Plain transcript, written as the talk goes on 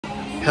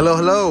Hello,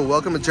 hello,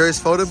 welcome to Jerry's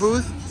photo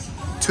booth.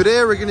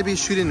 Today we're going to be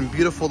shooting in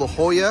beautiful La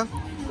Jolla.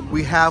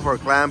 We have our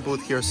glam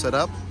booth here set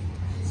up.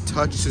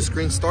 Touch to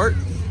screen start.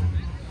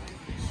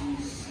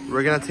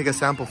 We're going to take a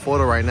sample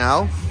photo right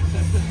now.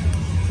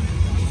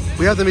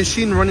 We have the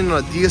machine running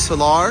on a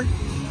DSLR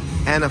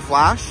and a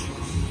flash.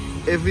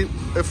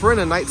 If we're in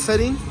a night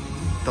setting,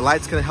 the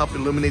light's going to help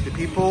illuminate the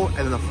people, and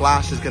then the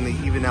flash is going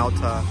to even out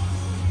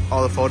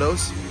all the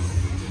photos.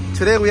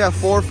 Today we have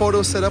 4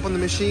 photos set up on the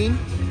machine.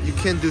 You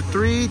can do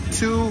 3,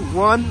 2,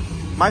 1.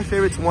 My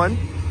favorite's 1,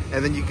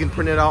 and then you can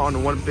print it out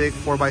on one big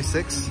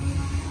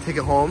 4x6. Take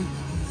it home.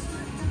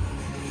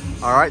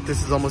 All right,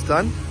 this is almost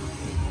done.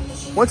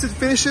 Once it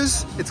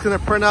finishes, it's gonna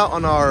print out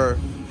on our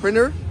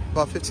printer,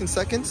 about 15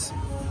 seconds.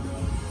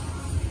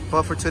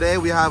 But for today,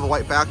 we have a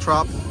white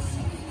backdrop.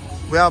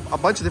 We have a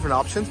bunch of different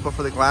options, but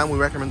for the glam, we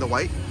recommend the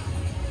white.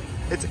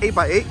 It's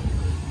 8x8.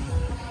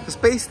 The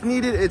space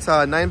needed, it's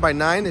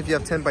 9x9. If you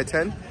have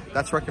 10x10,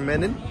 that's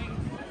recommended.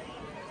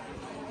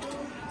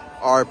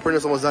 Our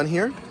printer's almost done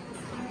here.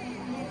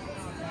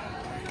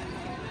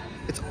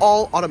 It's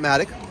all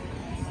automatic.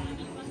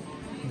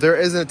 There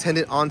is an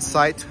attendant on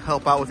site to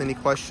help out with any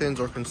questions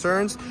or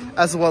concerns,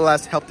 as well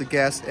as help the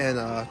guest and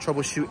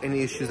troubleshoot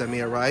any issues that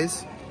may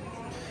arise.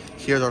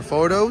 Here's our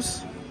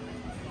photos.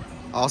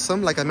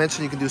 Awesome. Like I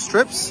mentioned, you can do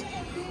strips,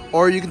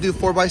 or you can do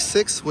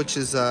 4x6, which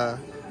is 2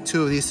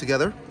 of these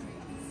together.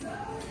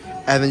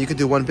 And then you can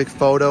do one big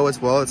photo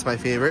as well. It's my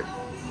favorite.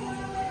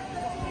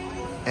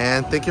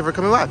 And thank you for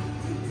coming by.